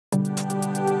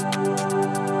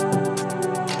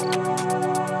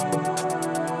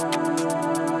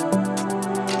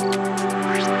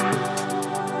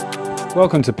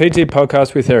Welcome to PT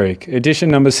Podcast with Eric, edition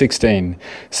number 16.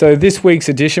 So this week's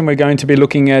edition, we're going to be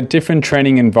looking at different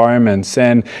training environments,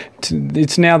 and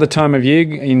it's now the time of year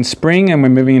in spring and we're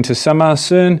moving into summer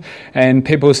soon, and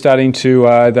people are starting to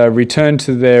either return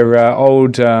to their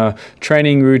old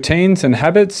training routines and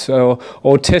habits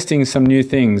or testing some new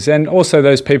things. And also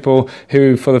those people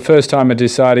who for the first time are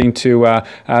deciding to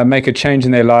make a change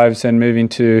in their lives and move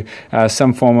into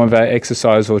some form of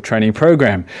exercise or training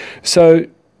program. So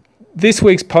this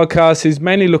week's podcast is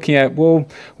mainly looking at, well,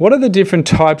 what are the different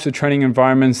types of training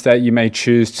environments that you may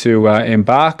choose to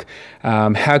embark?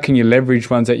 How can you leverage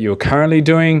ones that you're currently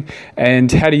doing?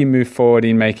 And how do you move forward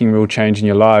in making real change in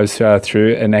your lives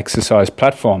through an exercise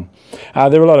platform?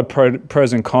 There are a lot of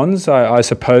pros and cons, I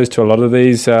suppose, to a lot of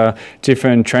these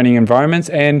different training environments,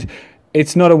 and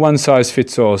it's not a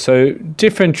one-size-fits-all. So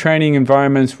different training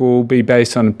environments will be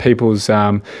based on people's,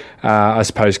 I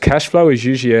suppose, cash flow is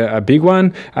usually a big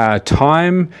one,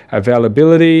 time,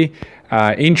 availability,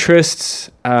 interests,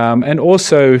 and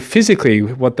also physically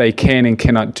what they can and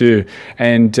cannot do,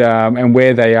 and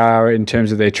where they are in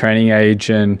terms of their training age,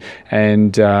 and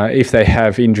if they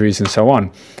have injuries and so on.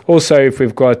 Also, if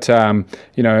we've got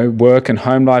work and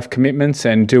home life commitments,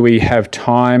 and do we have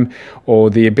time or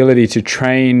the ability to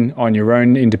train on your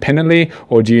own independently,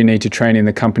 or do you need to train in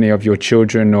the company of your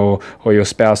children or your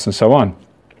spouse and so on?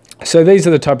 So these are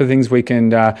the type of things we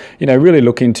can, really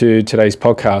look into today's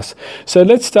podcast. So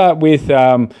let's start with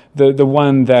the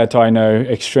one that I know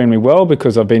extremely well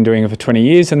because I've been doing it for 20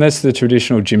 years, and that's the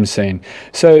traditional gym scene.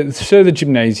 So the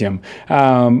gymnasium.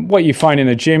 What you find in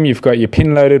a gym, you've got your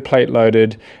pin-loaded,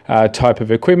 plate-loaded type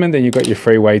of equipment, then you've got your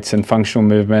free weights and functional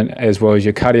movement, as well as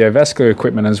your cardiovascular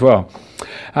equipment as well.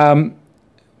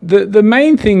 The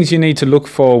main things you need to look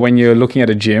for when you're looking at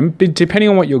a gym, depending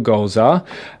on what your goals are,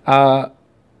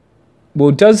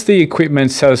 well, does the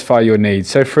equipment satisfy your needs?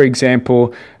 So, for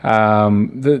example,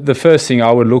 the first thing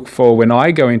I would look for when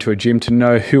I go into a gym to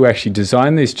know who actually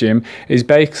designed this gym is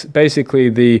basically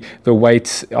the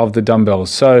weights of the dumbbells.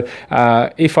 So,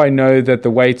 if I know that the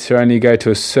weights only go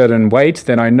to a certain weight,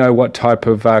 then I know what type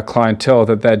of clientele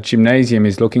that gymnasium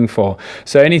is looking for.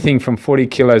 So, anything from 40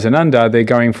 kilos and under, they're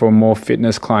going for more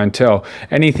fitness clientele.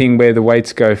 Anything where the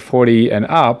weights go 40 and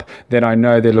up, then I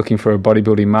know they're looking for a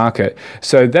bodybuilding market.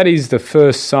 So, that is the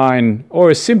first sign or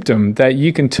a symptom that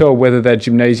you can tell whether that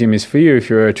gymnasium is for you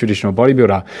if you're a traditional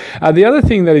bodybuilder. The other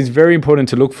thing that is very important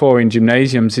to look for in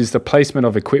gymnasiums is the placement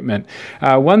of equipment.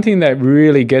 One thing that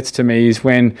really gets to me is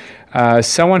when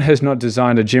someone has not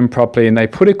designed a gym properly and they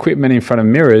put equipment in front of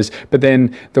mirrors, but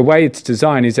then the way it's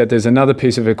designed is that there's another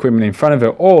piece of equipment in front of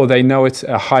it, or they know it's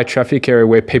a high traffic area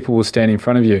where people will stand in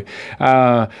front of you.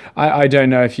 I don't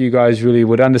know if you guys really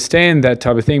would understand that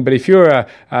type of thing, but if you're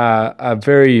a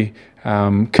very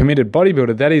committed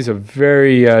bodybuilder, that is a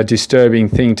very disturbing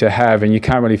thing to have, and you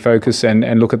can't really focus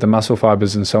and look at the muscle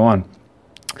fibers and so on.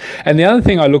 And the other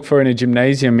thing I look for in a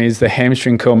gymnasium is the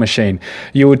hamstring curl machine.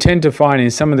 You will tend to find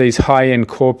in some of these high-end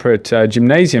corporate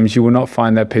gymnasiums, you will not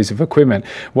find that piece of equipment.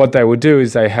 What they will do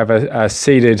is they have a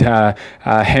seated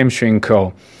hamstring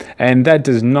curl, and that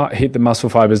does not hit the muscle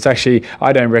fibers. Actually,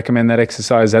 I don't recommend that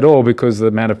exercise at all because of the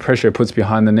amount of pressure it puts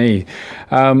behind the knee.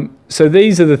 So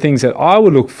these are the things that I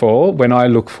would look for when I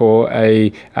look for a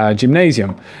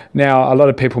gymnasium. Now, a lot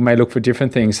of people may look for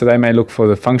different things. So they may look for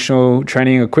the functional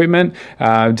training equipment.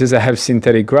 Does it have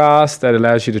synthetic grass that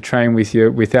allows you to train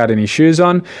without any shoes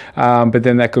on? But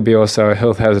then that could be also a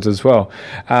health hazard as well.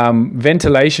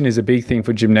 Ventilation is a big thing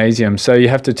for gymnasiums. So you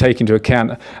have to take into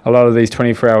account a lot of these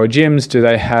 24-hour gyms. Do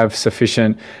they have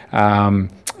sufficient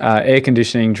air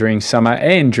conditioning during summer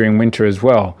and during winter as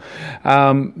well?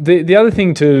 The other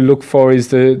thing to look for is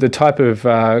the type of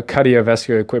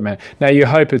cardiovascular equipment. Now, you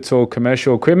hope it's all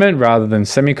commercial equipment rather than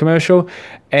semi-commercial,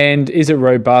 and is it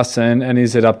robust and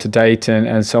is it up to date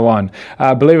and so on.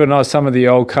 Believe it or not, some of the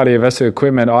old cardiovascular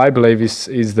equipment I believe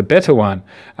is the better one,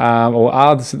 or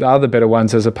are the better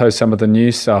ones as opposed to some of the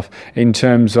new stuff in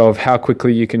terms of how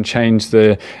quickly you can change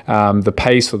the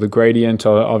pace or the gradient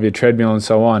of your treadmill and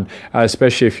so on,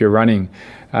 especially if you're running.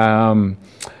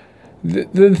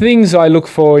 The things I look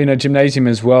for in a gymnasium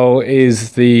as well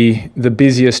is the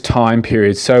busiest time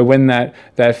period. So when that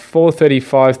 4:30,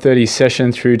 5:30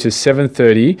 session through to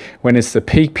 7:30, when it's the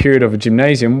peak period of a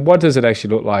gymnasium, what does it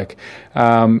actually look like?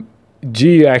 Do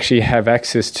you actually have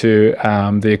access to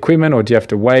the equipment, or do you have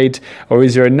to wait? Or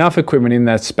is there enough equipment in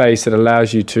that space that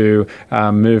allows you to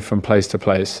move from place to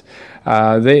place?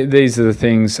 These are the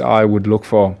things I would look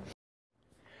for.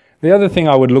 The other thing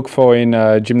I would look for in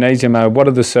a gymnasium are what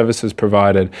are the services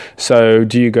provided. So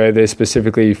do you go there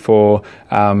specifically for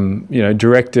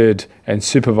directed and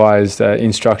supervised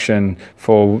instruction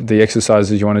for the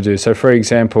exercises you want to do? So for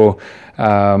example,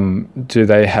 do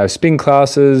they have spin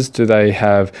classes? Do they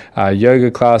have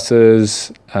yoga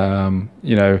classes?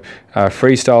 Freestyle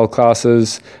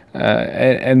classes?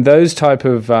 And those type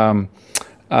of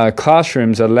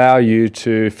classrooms allow you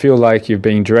to feel like you're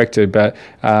being directed, but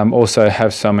also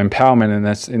have some empowerment, and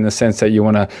that's in the sense that you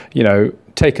want to,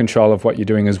 take control of what you're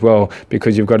doing as well,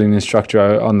 because you've got an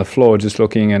instructor on the floor just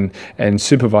looking and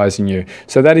supervising you.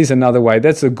 So that is another way.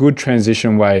 That's a good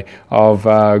transition way of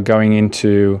going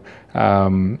into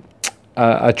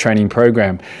a training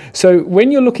program. So when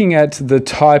you're looking at the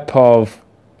type of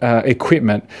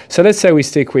equipment, so let's say we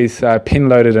stick with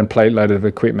pin-loaded and plate-loaded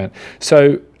equipment.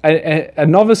 So a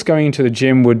novice going into the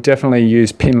gym would definitely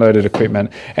use pin-loaded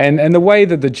equipment. And the way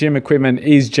that the gym equipment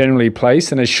is generally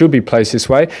placed, and it should be placed this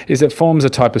way, is it forms a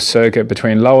type of circuit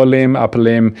between lower limb, upper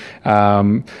limb,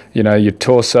 your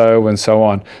torso, and so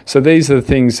on. So these are the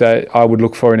things that I would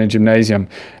look for in a gymnasium.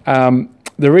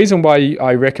 The reason why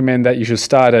I recommend that you should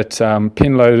start at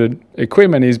pin-loaded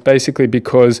equipment is basically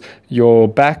because your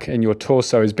back and your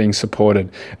torso is being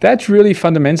supported. That's really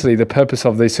fundamentally the purpose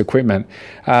of this equipment.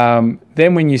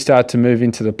 Then when you start to move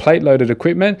into the plate-loaded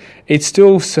equipment, it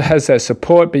still has that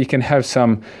support, but you can have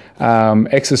some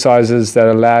exercises that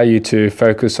allow you to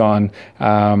focus on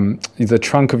the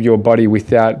trunk of your body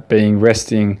without being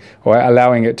resting or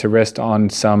allowing it to rest on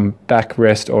some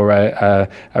backrest or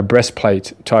a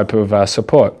breastplate type of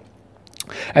support.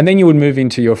 And then you would move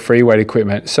into your free weight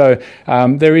equipment. So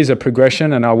there is a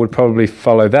progression, and I would probably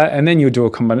follow that. And then you do a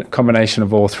combination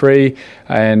of all three,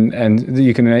 and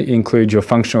you can include your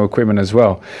functional equipment as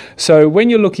well. So when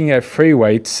you're looking at free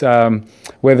weights,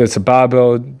 whether it's a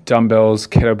barbell, dumbbells,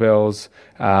 kettlebells,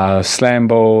 slam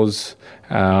balls,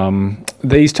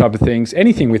 these type of things,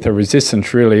 anything with a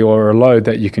resistance really, or a load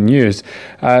that you can use,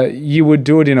 you would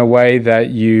do it in a way that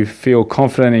you feel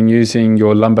confident in using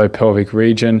your lumbopelvic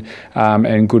region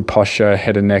and good posture,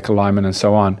 head and neck alignment, and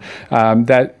so on.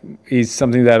 That is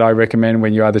something that I recommend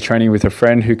when you're either training with a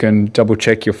friend who can double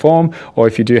check your form, or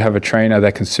if you do have a trainer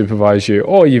that can supervise you,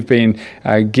 or you've been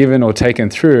given or taken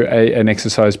through an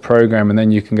exercise program, and then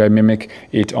you can go mimic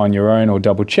it on your own or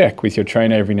double check with your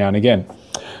trainer every now and again.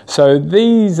 So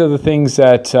these are the things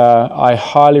that I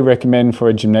highly recommend for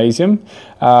a gymnasium.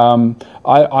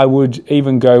 I would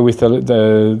even go with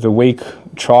the week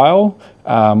trial,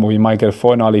 or you might get a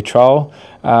fortnightly trial.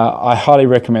 I highly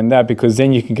recommend that, because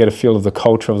then you can get a feel of the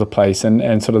culture of the place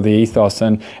and sort of the ethos,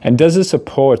 and does it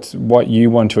support what you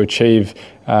want to achieve.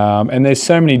 And there's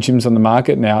so many gyms on the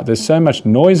market now. There's so much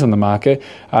noise on the market.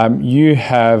 You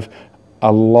have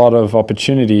a lot of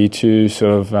opportunity to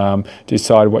sort of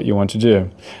decide what you want to do.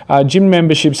 Gym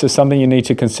memberships are something you need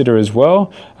to consider as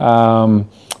well. There are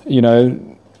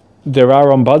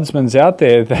ombudsmans out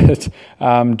there that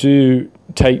do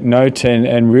take note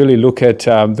and really look at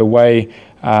the way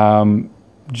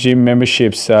gym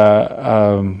memberships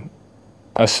are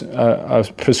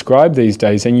prescribed these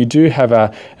days, and you do have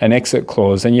an exit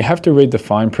clause, and you have to read the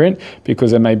fine print,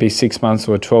 because it may be 6 months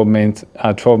or a 12-month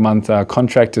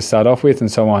contract to start off with,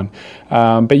 and so on.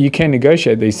 But you can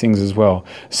negotiate these things as well.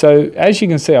 So as you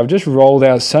can see, I've just rolled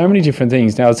out so many different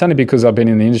things. Now, it's only because I've been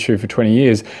in the industry for 20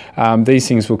 years. These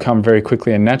things will come very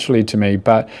quickly and naturally to me.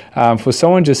 But for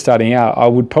someone just starting out, I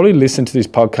would probably listen to this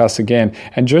podcast again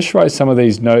and just write some of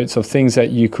these notes of things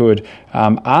that you could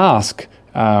ask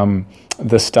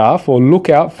the staff or look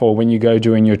out for when you go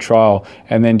doing your trial,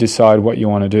 and then decide what you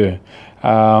want to do.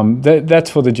 That's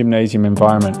for the gymnasium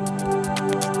environment.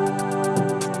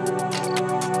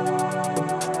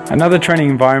 Another training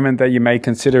environment that you may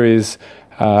consider is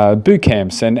boot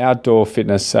camps and outdoor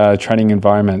fitness training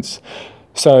environments.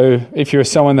 So if you're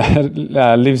someone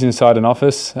that lives inside an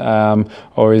office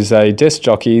or is a desk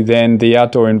jockey, then the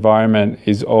outdoor environment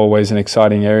is always an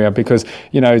exciting area, because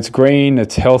it's green,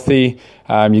 it's healthy,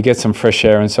 you get some fresh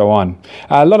air and so on.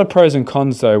 A lot of pros and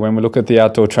cons though when we look at the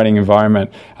outdoor training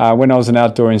environment. When I was an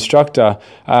outdoor instructor,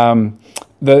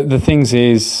 the things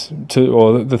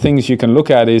you can look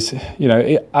at is,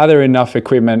 are there enough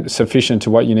equipment sufficient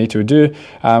to what you need to do,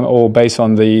 or based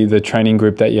on the training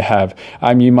group that you have.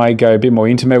 You might go a bit more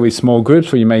intimate with small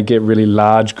groups, or you may get really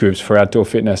large groups for outdoor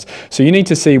fitness. So you need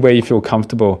to see where you feel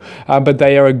comfortable. But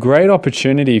they are a great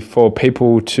opportunity for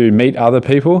people to meet other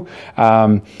people.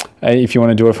 if you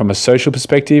want to do it from a social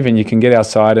perspective, and you can get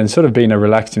outside and sort of be in a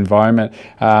relaxed environment,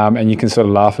 and you can sort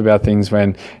of laugh about things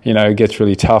when, you know, it gets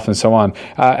really tough and so on.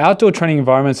 Outdoor training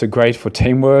environments are great for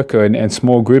teamwork and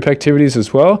small group activities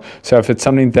as well. So if it's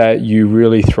something that you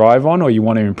really thrive on or you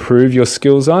want to improve your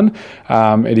skills on,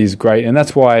 it is great. And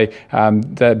that's why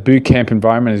that boot camp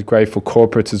environment is great for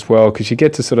corporates as well, because you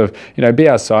get to sort of, you know, be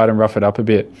outside and rough it up a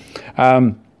bit.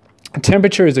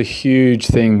 Temperature is a huge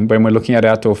thing when we're looking at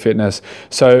outdoor fitness.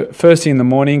 So first thing in the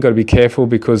morning, got to be careful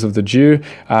because of the dew,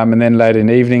 and then late in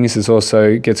evenings it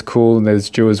also gets cool and there's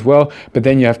dew as well. But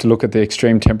then you have to look at the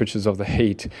extreme temperatures of the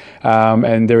heat,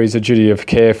 and there is a duty of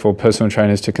care for personal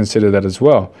trainers to consider that as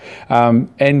well.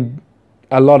 And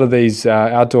a lot of these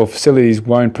outdoor facilities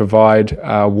won't provide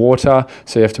water,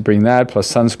 so you have to bring that, plus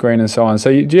sunscreen and so on. So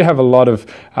you do have a lot of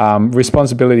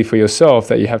responsibility for yourself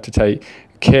that you have to take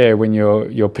care when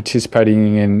you're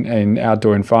participating in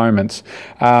outdoor environments.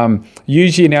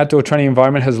 Usually an outdoor training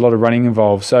environment has a lot of running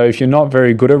involved. So if you're not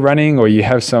very good at running or you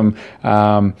have some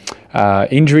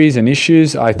injuries and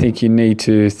issues, I think you need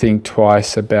to think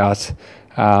twice about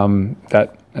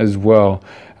that as well.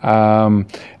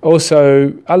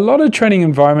 Also, a lot of training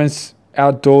environments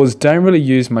outdoors don't really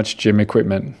use much gym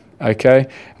equipment. Okay,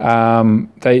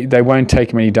 they won't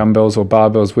take many dumbbells or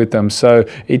barbells with them, so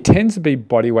it tends to be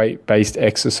body weight based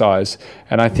exercise,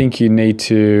 and I think you need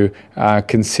to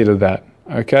consider that.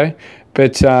 Okay,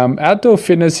 but outdoor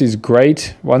fitness is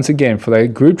great once again for the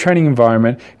group training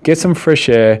environment. Get some fresh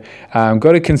air.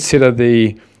 Got to consider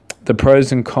the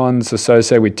pros and cons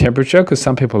associated with temperature, because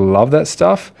some people love that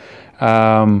stuff.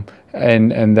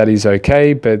 And that is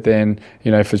okay, but then,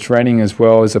 you know, if it's raining as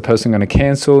well, is a person going to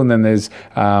cancel? And then there's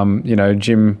you know,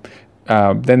 gym,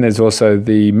 then there's also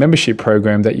the membership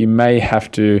program that you may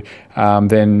have to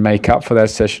then make up for that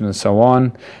session and so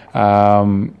on.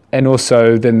 And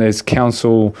also then there's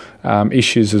council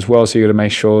issues as well, so you got to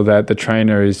make sure that the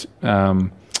trainer is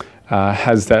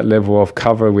has that level of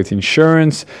cover with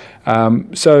insurance.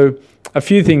 So a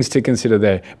few things to consider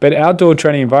there. But outdoor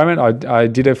training environment, I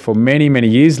did it for many, many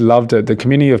years, loved it. The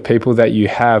community of people that you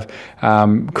have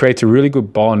creates a really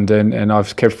good bond, and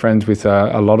I've kept friends with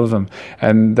a lot of them.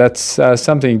 And that's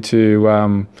something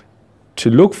to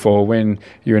look for when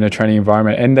you're in a training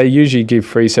environment. And they usually give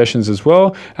free sessions as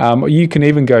well. You can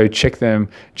even go check them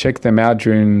out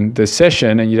during the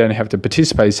session, and you don't have to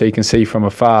participate, so you can see from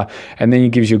afar. And then it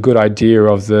gives you a good idea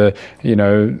of the, you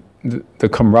know, the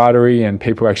camaraderie and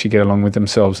people actually get along with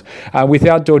themselves. With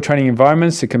outdoor training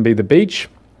environments, it can be the beach,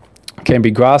 can be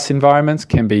grass environments,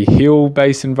 can be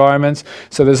hill-based environments.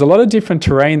 So there's a lot of different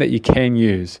terrain that you can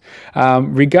use.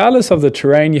 Regardless of the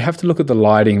terrain, you have to look at the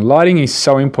lighting. Lighting is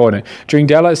so important. During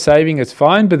daylight saving, it's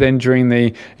fine, but then during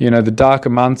the, you know, the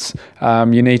darker months,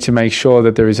 you need to make sure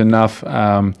that there is enough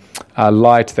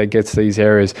light that gets these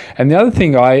areas. And the other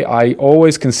thing I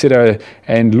always consider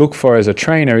and look for as a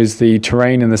trainer is the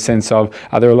terrain, in the sense of,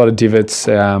 are there a lot of divots?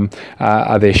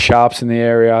 Are there sharps in the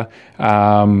area?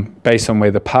 Based on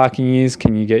where the parking is,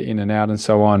 can you get in and out and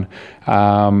so on?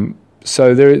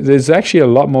 So there's actually a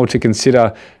lot more to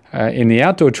consider in the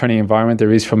outdoor training environment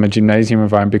there is from a gymnasium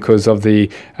environment, because of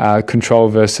the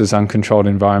controlled versus uncontrolled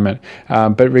environment.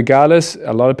 But regardless,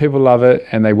 a lot of people love it,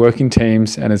 and they work in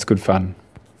teams, and it's good fun.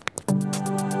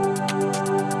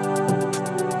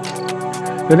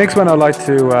 The next one I'd like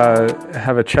to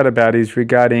have a chat about is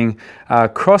regarding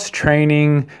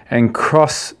cross-training and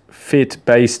cross-fit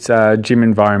based gym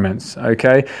environments.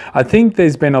 Okay, I think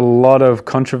there's been a lot of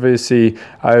controversy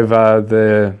over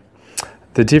the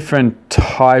different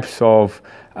types of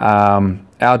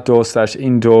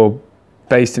outdoor/indoor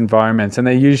based environments, and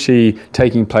they're usually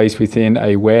taking place within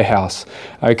a warehouse.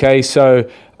 Okay, so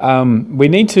we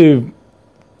need to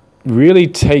really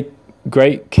take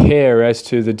great care as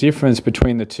to the difference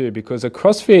between the two, because a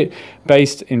CrossFit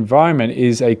based environment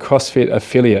is a CrossFit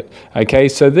affiliate. Okay,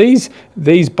 so these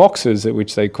boxes, at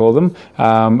which they call them,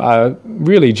 are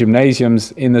really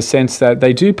gymnasiums, in the sense that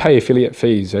they do pay affiliate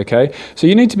fees. Okay, so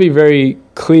you need to be very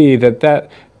clear that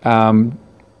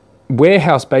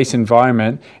warehouse based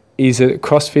environment, is it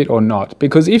CrossFit or not?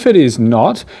 Because if it is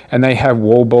not, and they have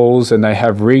wall balls and they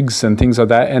have rigs and things like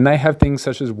that, and they have things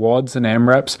such as WODs and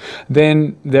AMRAPs,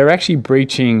 then they're actually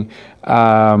breaching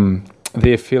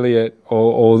the affiliate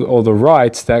or the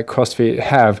rights that CrossFit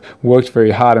have worked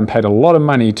very hard and paid a lot of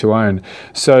money to own.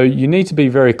 So you need to be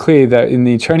very clear that in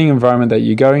the training environment that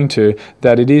you're going to,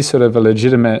 that it is sort of a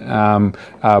legitimate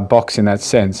box in that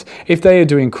sense. If they are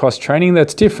doing cross training,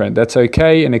 that's different. That's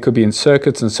okay, and it could be in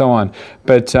circuits and so on.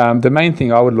 But the main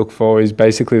thing I would look for is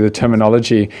basically the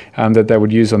terminology that they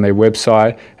would use on their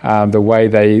website, the way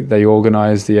they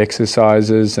organize the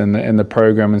exercises and the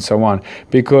program and so on,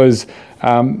 because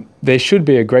there should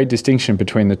be a great distinction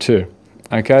between the two.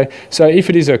 Okay, so if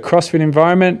it is a CrossFit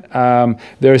environment,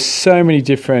 there are so many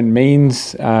different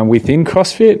means within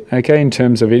CrossFit, okay, in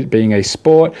terms of it being a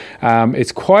sport.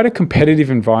 It's quite a competitive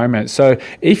environment. So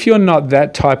if you're not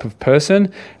that type of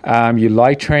person, you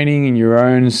like training in your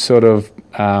own sort of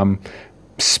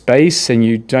space and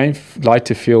you don't like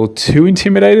to feel too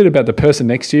intimidated about the person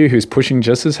next to you who's pushing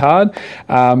just as hard,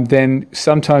 then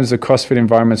sometimes the CrossFit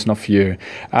environment's not for you.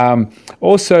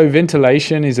 Also,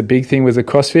 ventilation is a big thing with the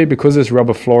CrossFit because there's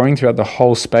rubber flooring throughout the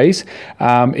whole space.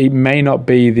 It may not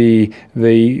be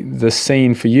the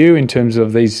scene for you in terms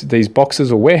of these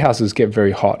boxes or warehouses get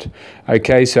very hot.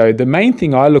 Okay, so the main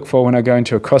thing I look for when I go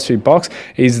into a CrossFit box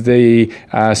is the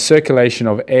circulation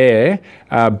of air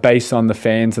based on the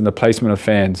fans and the placement of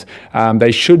fans.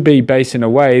 They should be based in a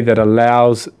way that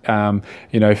allows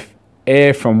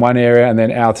air from one area and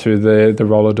then out through the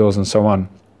roller doors and so on.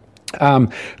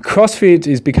 CrossFit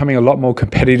is becoming a lot more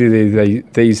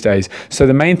competitive these days. So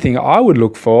the main thing I would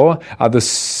look for are the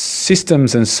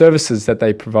systems and services that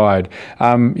they provide.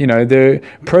 The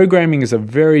programming is a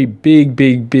very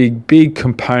big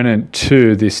component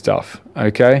to this stuff.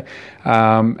 Okay,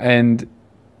 and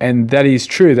that is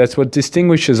true. That's what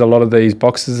distinguishes a lot of these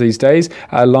boxes these days,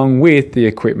 along with the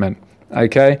equipment.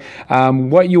 Okay,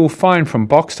 what you'll find from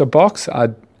box to box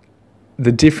are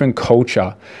the different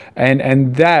culture,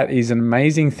 and that is an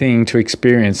amazing thing to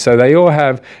experience. So they all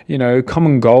have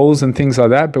common goals and things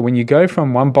like that, but when you go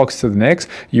from one box to the next,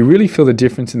 you really feel the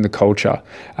difference in the culture,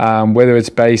 whether it's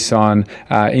based on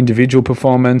individual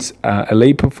performance,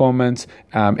 elite performance,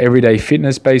 everyday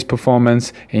fitness based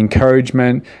performance,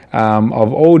 encouragement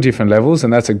of all different levels.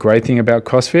 And that's a great thing about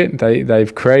CrossFit.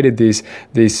 They've created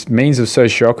this means of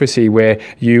sociocracy where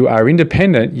you are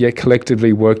independent yet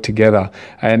collectively work together,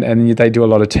 and they do a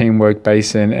lot of teamwork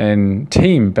based and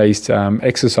team-based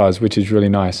exercise, which is really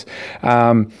nice.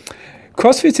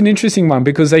 CrossFit's an interesting one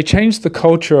because they changed the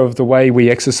culture of the way we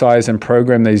exercise and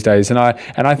program these days, and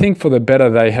I think for the better.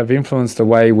 They have influenced the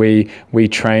way we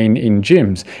train in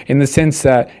gyms, in the sense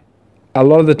that a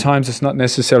lot of the times it's not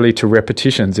necessarily to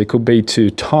repetitions, it could be to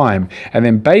time, and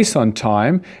then based on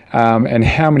time and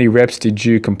how many reps did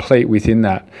you complete within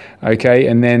that, okay,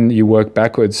 and then you work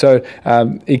backwards. So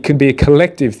it can be a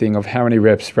collective thing of how many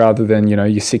reps rather than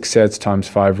your 6 sets times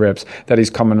 5 reps. That is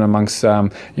common amongst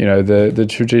the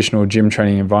traditional gym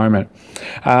training environment.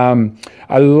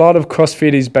 A lot of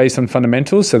CrossFit is based on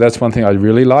fundamentals, so that's one thing I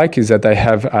really like, is that they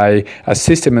have a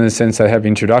system in the sense they have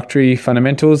introductory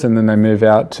fundamentals, and then they move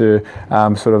out to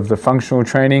sort of the functional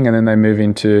training, and then they move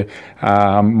into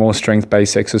more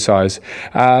strength-based exercise.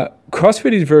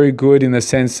 CrossFit is very good in the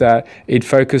sense that it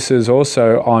focuses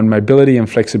also on mobility and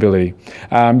flexibility.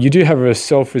 You do have a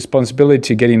self-responsibility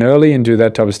to get in early and do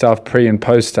that type of stuff pre and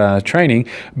post training,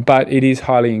 but it is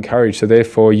highly encouraged. So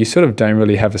therefore, you sort of don't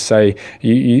really have a say.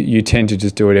 You tend to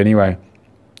just do it anyway.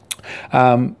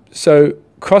 So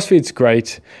CrossFit's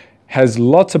great, has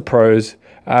lots of pros.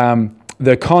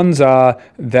 The cons are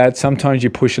that sometimes you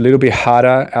push a little bit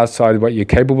harder outside what you're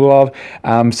capable of.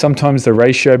 Sometimes the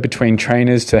ratio between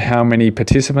trainers to how many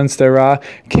participants there are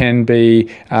can be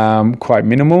quite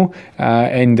minimal,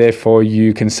 and therefore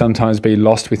you can sometimes be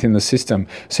lost within the system.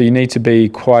 So you need to be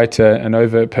quite an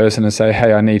overt person and say,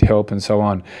 hey, I need help, and so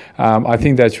on. I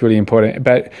think that's really important.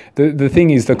 But the thing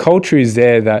is, the culture is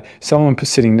there that someone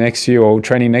sitting next to you or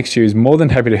training next to you is more than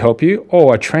happy to help you,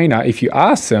 or a trainer, if you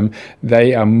ask them,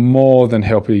 they are more than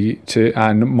happy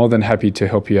to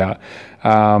help you out.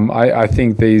 I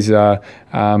think these are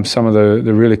some of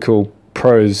the really cool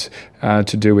pros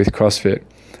to do with CrossFit.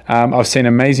 I've seen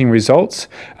amazing results.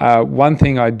 One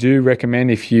thing I do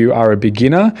recommend, if you are a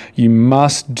beginner, you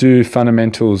must do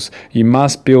fundamentals. You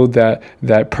must build that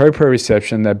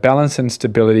proprioception, that balance and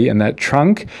stability, and that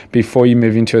trunk before you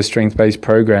move into a strength-based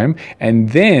program.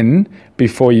 And then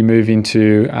before you move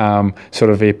into sort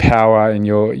of a power and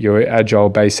your agile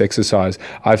base exercise.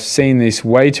 I've seen this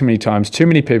way too many times. Too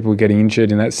many people getting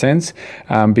injured in that sense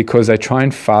because they try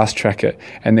and fast track it,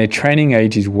 and their training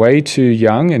age is way too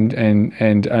young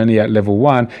and only at level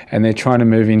 1, and they're trying to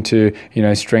move into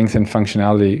strength and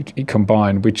functionality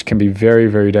combined, which can be very,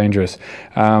 very dangerous.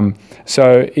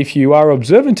 So if you are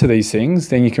observant to these things,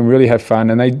 then you can really have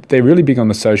fun, and they're really big on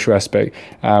the social aspect,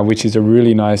 which is a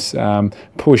really nice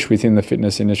push within the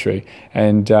fitness industry.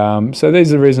 And so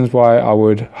these are the reasons why I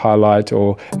would highlight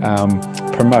or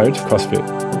promote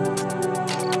CrossFit.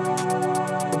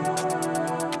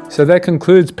 So that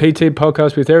concludes PT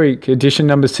Podcast with Eric, edition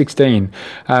number 16.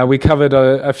 We covered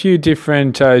a few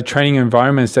different training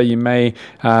environments that you may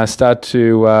start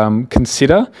to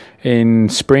consider in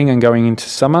spring and going into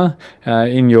summer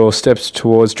in your steps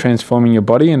towards transforming your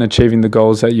body and achieving the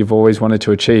goals that you've always wanted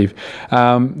to achieve.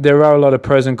 There are a lot of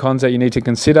pros and cons that you need to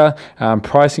consider,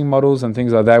 pricing models and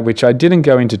things like that, which I didn't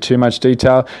go into too much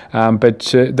detail, but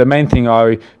the main thing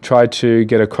I try to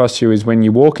get across to you is when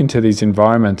you walk into these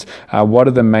environments, what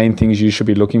are the main things you should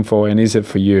be looking for, and is it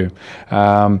for you?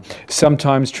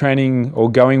 Sometimes training or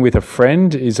going with a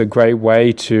friend is a great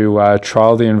way to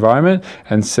trial the environment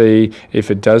and see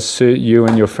if it does suit you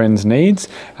and your friend's needs.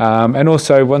 And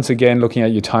also, once again, looking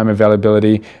at your time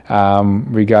availability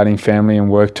regarding family and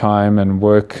work time and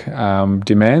work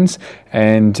demands,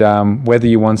 and whether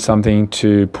you want something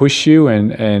to push you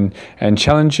and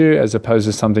challenge you as opposed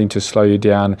to something to slow you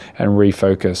down and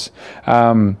refocus.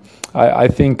 I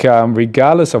think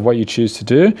regardless of what you choose to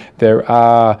do, there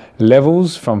are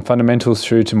levels from fundamentals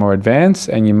through to more advanced,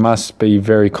 and you must be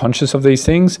very conscious of these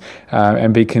things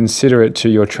and be considerate to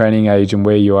your training age and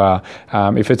where you are.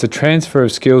 If it's a transfer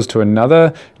of skills to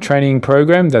another training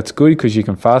program, that's good because you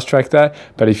can fast track that.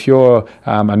 But if you're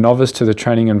a novice to the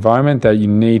training environment, that you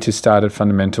need to start at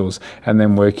fundamentals and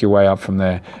then work your way up from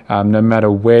there. No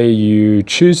matter where you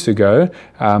choose to go,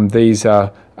 these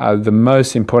are the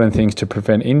most important things to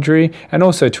prevent injury and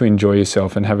also to enjoy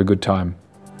yourself and have a good time.